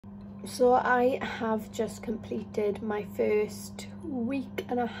So I have just completed my first week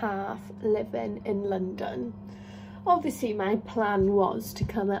and a half living in London. Obviously my plan was to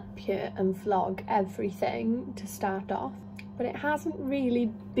come up here and vlog everything to start off, but it hasn't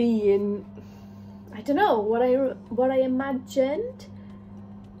really been, I don't know, what I imagined.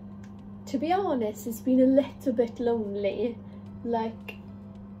 To be honest, it's been a little bit lonely. Like,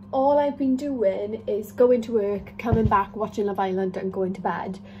 all I've been doing is going to work, coming back, watching Love Island and going to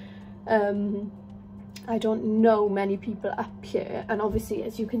bed. I don't know many people up here, and obviously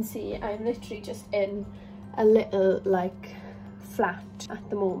as you can see I'm literally just in a little like flat at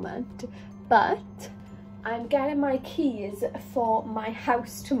the moment, but I'm getting my keys for my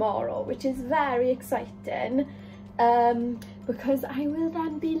house tomorrow, which is very exciting, because I will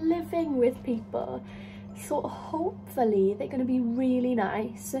then be living with people, so hopefully they're going to be really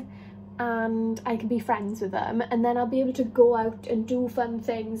nice and I can be friends with them, and then I'll be able to go out and do fun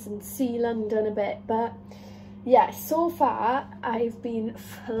things and see London a bit. But yeah, so far I've been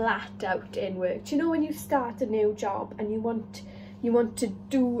flat out in work. Do you know when you start a new job and you want to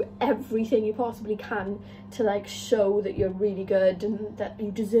do everything you possibly can to like show that you're really good and that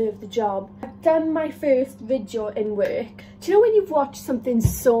you deserve the job? I've done my first video in work. Do you know when you've watched something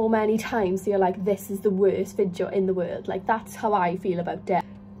so many times you're like, this is the worst video in the world? Like, that's how I feel about it.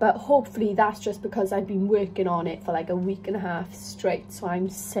 But hopefully that's just because I've been working on it for like a week and a half straight, so I'm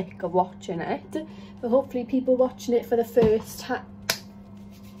sick of watching it. But hopefully people watching it for the first time...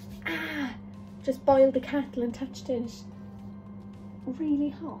 Ah! Just boiled the kettle and touched it. It's really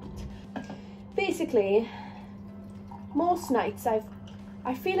hot. Basically, most nights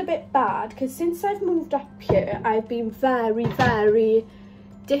I feel a bit bad because since I've moved up here, I've been very, very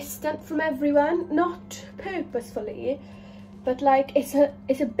distant from everyone. Not purposefully, but like it's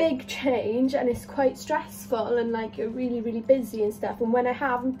a big change and it's quite stressful, and like you're really, really busy and stuff. And when I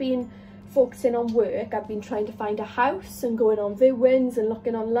haven't been focusing on work, I've been trying to find a house and going on viewings and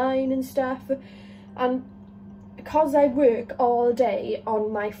looking online and stuff. And because I work all day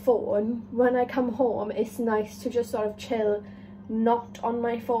on my phone, when I come home it's nice to just sort of chill not on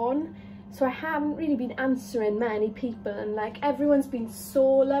my phone. So I haven't really been answering many people, and like everyone's been so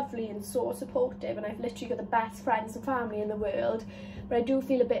lovely and so supportive, and I've literally got the best friends and family in the world. But I do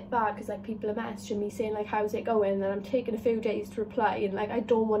feel a bit bad because like people are messaging me saying like, how's it going, and I'm taking a few days to reply, and like I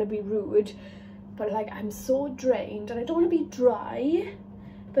don't want to be rude, but like I'm so drained and I don't want to be dry,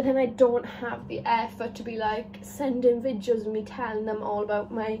 but then I don't have the effort to be like sending videos of me telling them all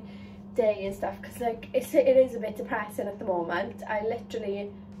about my day and stuff, because like it is a bit depressing at the moment. I literally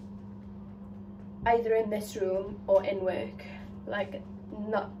either in this room or in work, like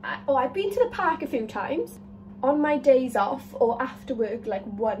I've been to the park a few times on my days off or after work. Like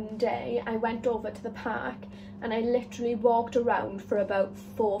one day I went over to the park and I literally walked around for about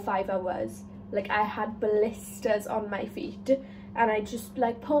 4 or 5 hours. Like I had blisters on my feet, and I just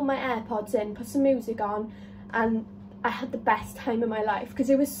like pulled my AirPods in, put some music on, and I had the best time of my life because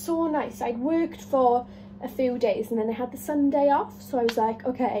it was so nice. I'd worked for a few days and then I had the Sunday off, so I was like,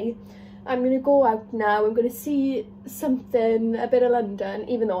 okay, I'm gonna go out now, I'm gonna see something, a bit of London,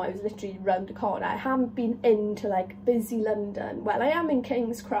 even though I was literally round the corner. I haven't been into like busy London. Well, I am in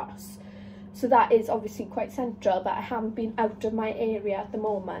King's Cross, so that is obviously quite central, but I haven't been out of my area at the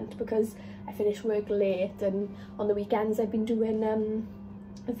moment because I finish work late, and on the weekends I've been doing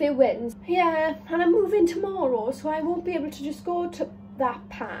viewings. Yeah, and I'm moving tomorrow, so I won't be able to just go to that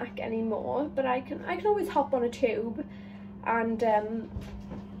park anymore, but I can always hop on a tube and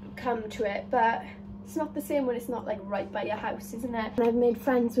come to it. But it's not the same when it's not like right by your house, isn't it? And I've made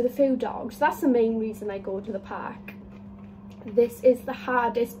friends with a few dogs. That's the main reason I go to the park. This is the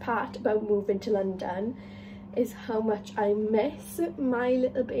hardest part about moving to London, is how much I miss my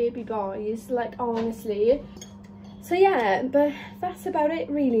little baby boys, like honestly. So yeah, but that's about it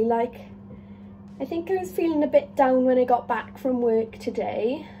really. Like I think I was feeling a bit down when I got back from work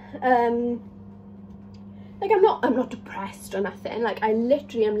today. Like I'm not depressed or nothing. Like I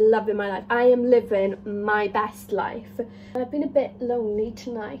literally am loving my life. I am living my best life. I've been a bit lonely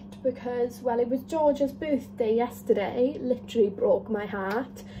tonight because, well, it was Georgia's birthday yesterday. It literally broke my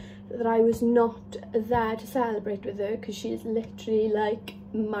heart that I was not there to celebrate with her, because she is literally like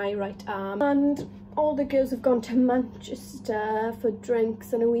my right arm. And all the girls have gone to Manchester for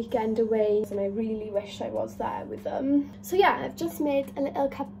drinks and a weekend away, and I really wish I was there with them. So yeah, I've just made a little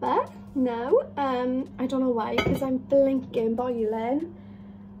cuppa now. I don't know why, because I'm blinking boiling.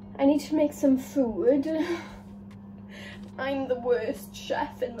 I need to make some food. I'm the worst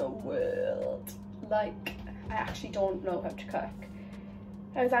chef in the world. Like, I actually don't know how to cook.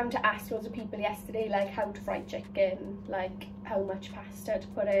 I was having to ask loads of people yesterday, like how to fry chicken, like how much pasta to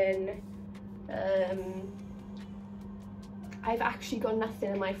put in. I've actually got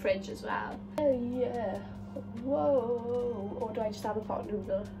nothing in my fridge as well. Oh yeah. Whoa. Or do I just have a pot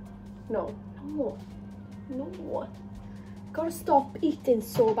noodle? No. No. No. Gotta stop eating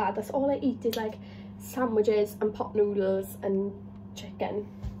so bad. That's all I eat is like sandwiches and pot noodles and chicken.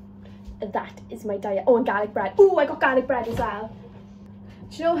 That is my diet. Oh, and garlic bread. Oh, I got garlic bread as well.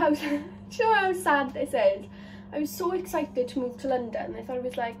 Do you know how sad this is? I was so excited to move to London. I thought it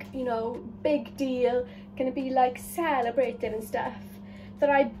was like, you know, big deal, gonna be like celebrating and stuff, that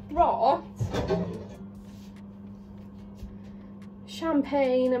I brought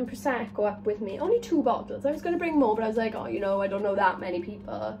champagne and Prosecco up with me. Only 2 bottles. I was gonna bring more, but I was like, oh, you know, I don't know that many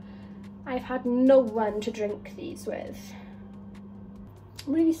people. I've had no one to drink these with.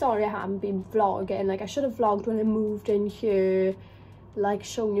 I'm really sorry I haven't been vlogging. Like, I should have vlogged when I moved in here, like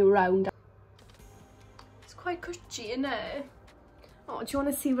showing you around. It's quite cushy, isn't it? Oh, do you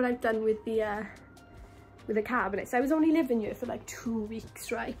want to see what I've done with the cabinets? I was only living here for like 2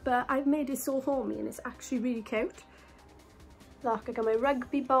 weeks, right? But I've made it so homey and it's actually really cute. Look, I got my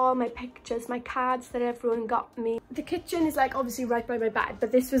rugby ball, my pictures, my cards that everyone got me. The kitchen is like obviously right by my bed,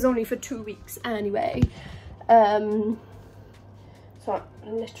 but this was only for 2 weeks anyway. So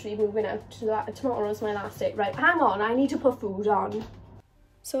I'm literally moving out to that. Tomorrow's my last day. Right, hang on, I need to put food on.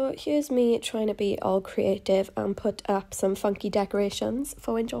 So here's me trying to be all creative and put up some funky decorations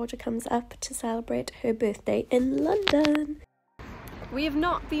for when Georgia comes up to celebrate her birthday in London. We have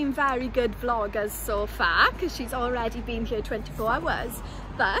not been very good vloggers so far because she's already been here 24 hours.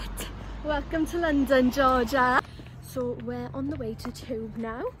 But welcome to London, Georgia. So we're on the way to Tube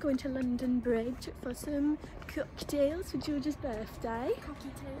now, going to London Bridge for some cocktails for Georgia's birthday.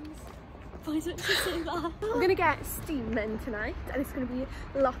 Cocktails. Why don't you say that? We're gonna get steaming tonight and it's gonna be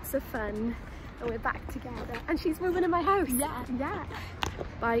lots of fun. And we're back together. And she's moving in my house. Yeah. Yeah.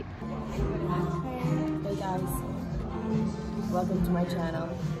 Bye. Hey guys. Welcome to my channel.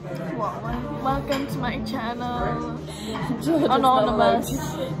 What? Welcome to my channel. Anonymous.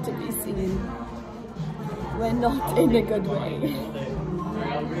 To be seen. We're not in a good way.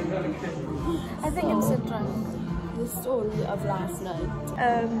 I think I'm so drunk. The story of last night.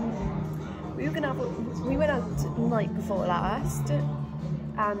 We went out the night before last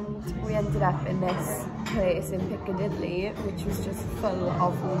and we ended up in this place in Piccadilly which was just full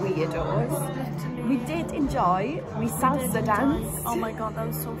of weirdos. Literally. We did enjoy, we salsa danced. Oh my god, that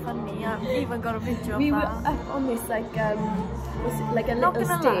was so funny. I even got a picture of we that. We were up on this like, was it like a little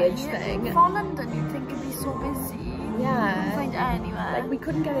stage thing. For London, you'd think it'd be so busy. Yeah. You couldn't find it anywhere. Like we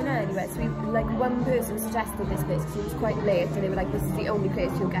couldn't get in anywhere, so one person suggested this place because it was quite late and they were like, this is the only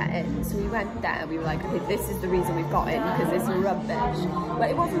place you'll get in. So we went there and we were like, okay, this is the reason we've got in because it's rubbish. But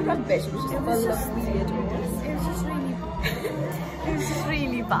it wasn't rubbish, it was just full of weirdos. It was just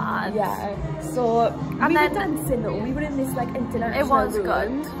really bad. Yeah. So we were dancing though. We were in this like international It was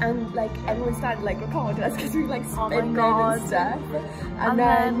room, good. and like everyone started like recording us because we were like spinning and stuff. And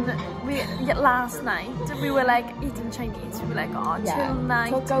then last night we were like eating Chinese. We were like, oh, chill night.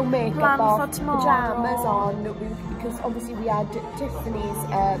 Took our makeup plan off, for tomorrow. pajamas on, because obviously we had Tiffany's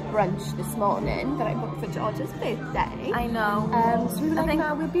brunch this morning that I booked for Georgia's birthday. I know. So we were like,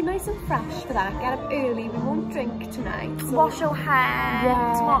 no, we'll be nice and fresh for that. Get up early. We won't drink tonight. So wash your hair.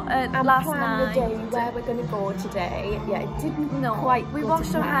 Yeah. And last plan night. the day where we're gonna go today. Yeah, it didn't quite. We go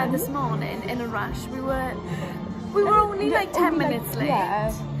washed to our hair plan. this morning in a rush. We were only like 10 minutes late.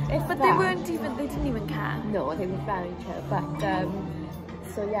 Yeah, but they didn't even care. No, they were very chill. But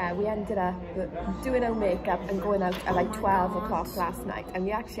so yeah, we ended up doing our makeup and going out at like 12 o'clock last night, and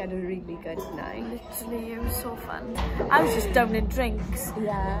we actually had a really good night. Literally, it was so fun. I was just down in drinks.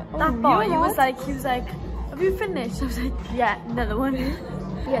 Yeah. That boy, he was like, have you finished? I was like, yeah, another one.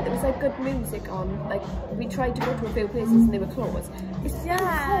 Yeah, there was like good music on. Like we tried to go to a few places and they were closed. It's a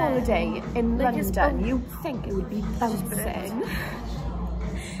holiday in like London. You'd think it would be bouncing.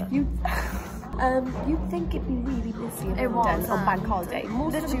 You'd think it'd be really busy in London on bank holiday.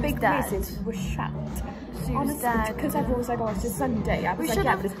 Most of the big places were shut. Honestly, because everyone was like, oh, it's just Sunday. I was like,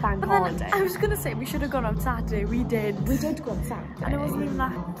 yeah, but it's bank holiday. I was gonna say we should have gone on Saturday. We did. We did go on Saturday. And it wasn't even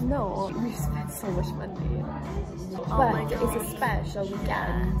that. No, we spent so much money. Oh but it's a special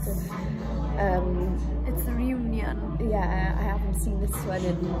weekend. It's the reunion. Yeah, I haven't seen this one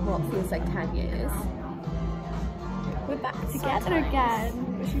in what feels like 10 years. We're back together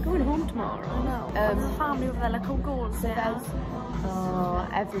again. She's going home tomorrow. I know. The family with their little goals there. Oh,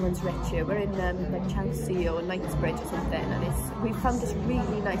 everyone's rich here. We're in like Chelsea or Knightsbridge or something, and we found this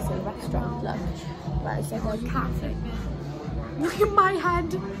really nice little restaurant. Look, it's like a cafe. Look at my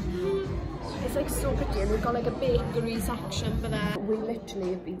head. It's like so pretty, and we've got like a bakery section for that. We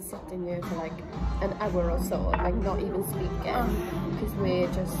literally have been sitting here for like an hour or so, like not even speaking, because we're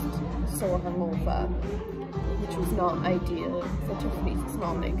just so hungover, which was not ideal for Tiffany's this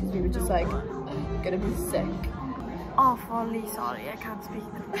morning, because we were just like gonna be sick. Awfully sorry, I can't speak.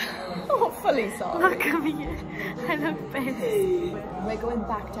 Awfully sorry. Look at me, I look pissed. We're going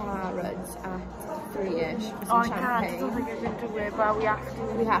back to Harrods at 3ish for some I champagne. can't, I don't think I can do it, but we have to.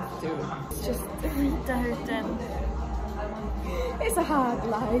 We have to. It's just, hurting. it's a hard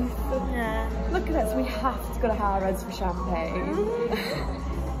life. Yeah. Look at us, we have to go to Harrods for champagne.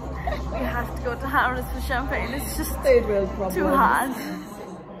 We have to go to Harrods for champagne, it's just Third world problem. too hard.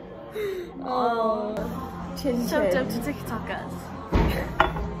 Oh. Chin Shout chin. out to TikTokers.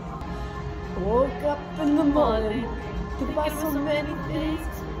 Woke up in the morning, think about Thinking so of so many things.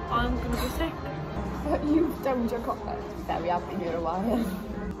 I'm gonna be sick. But you've downed your coffee. There, we have been here a while.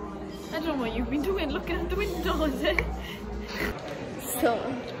 I don't know what you've been doing, looking out the windows. So,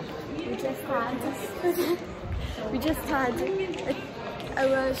 we just had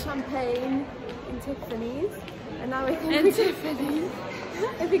our champagne in Tiffany's, and now I think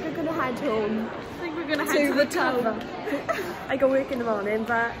I think we're gonna head home. I think we're gonna head To to the the town. I got work in the morning,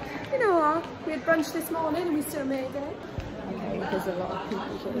 but you know what? We had brunch this morning and we still made it. Okay, because a lot of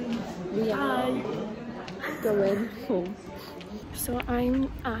people here. We are going home. So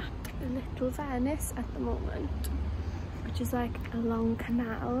I'm at Little Venice at the moment, which is like a long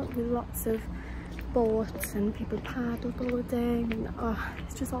canal with lots of boats and people paddle boarding, and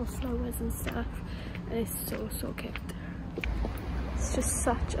it's just all flowers and stuff, and it's so cute. It's just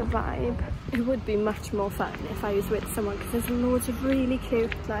such a vibe. It would be much more fun if I was with someone, because there's loads of really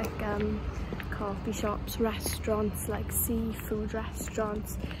cute like coffee shops, restaurants, like seafood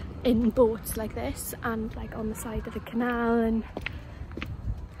restaurants in boats like this, and like on the side of the canal. And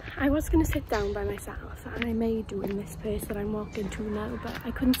I was going to sit down by myself, and I may do in this place that I'm walking to now, but I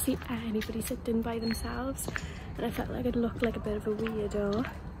couldn't see anybody sitting by themselves, and I felt like I'd look like a bit of a weirdo.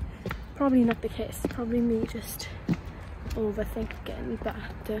 Probably not the case, probably me just overthinking, but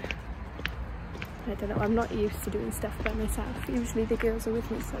I don't know, I'm not used to doing stuff by myself. Usually the girls are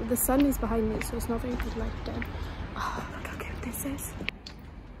with me, so the sun is behind me, so it's not very good lighting. Oh, look how cute this is.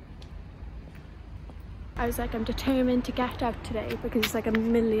 I was like, I'm determined to get out today because it's like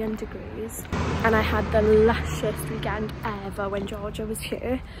 1,000,000 degrees, and I had the lushest weekend ever when Georgia was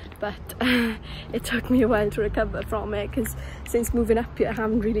here, but it took me a while to recover from it, because since moving up here I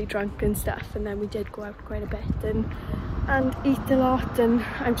haven't really drunk and stuff, and then we did go out quite a bit and eat a lot, and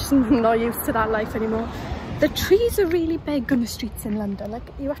I'm just not used to that life anymore. The trees are really big on the streets in London,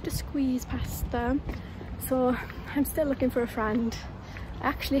 like you have to squeeze past them, so I'm still looking for a friend. I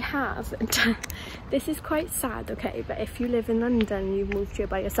actually have, and this is quite sad, okay, but if you live in London and you've moved here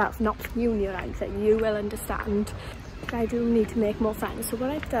by yourself, not from uni or anything, you will understand. I do need to make more friends, so what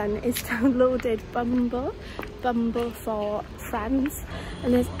I've done is downloaded Bumble for friends,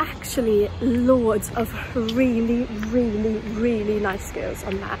 and there's actually loads of really nice girls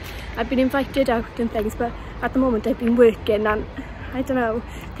on there. I've been invited out and things, but at the moment I've been working, and I don't know,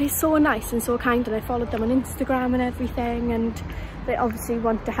 they're so nice and so kind, and I followed them on Instagram and everything, and they obviously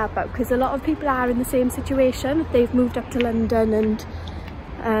want to help out, because a lot of people are in the same situation. They've moved up to London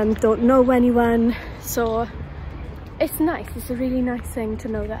and don't know anyone, so it's nice. It's a really nice thing to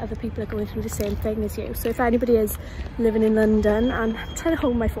know that other people are going through the same thing as you. So if anybody is living in London, and I'm trying to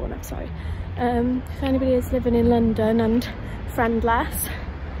hold my phone up, sorry, if anybody is living in London and friendless,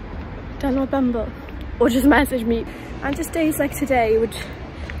 download Bumble or just message me. And just days like today would,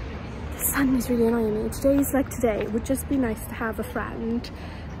 the sun is really annoying me, days like today would just be nice to have a friend,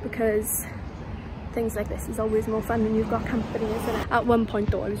 because things like this is always more fun when you've got company, isn't it? At one point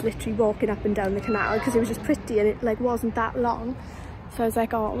though, I was literally walking up and down the canal because it was just pretty, and it like wasn't that long, so I was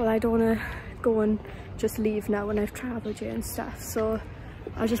like, oh well, I don't want to go and just leave now when I've travelled here and stuff. So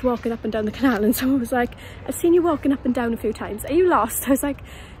I was just walking up and down the canal, and someone was like, I've seen you walking up and down a few times, are you lost? I was like,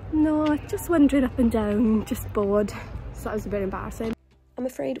 no, just wandering up and down, just bored. So that was a bit embarrassing. I'm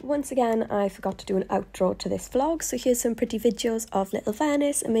afraid once again I forgot to do an outro to this vlog, so here's some pretty videos of Little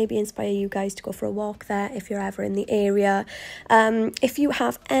Venice and maybe inspire you guys to go for a walk there if you're ever in the area. If you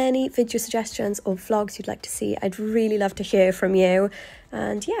have any video suggestions or vlogs you'd like to see, I'd really love to hear from you,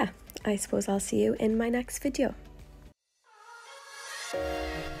 and yeah, I suppose I'll see you in my next video.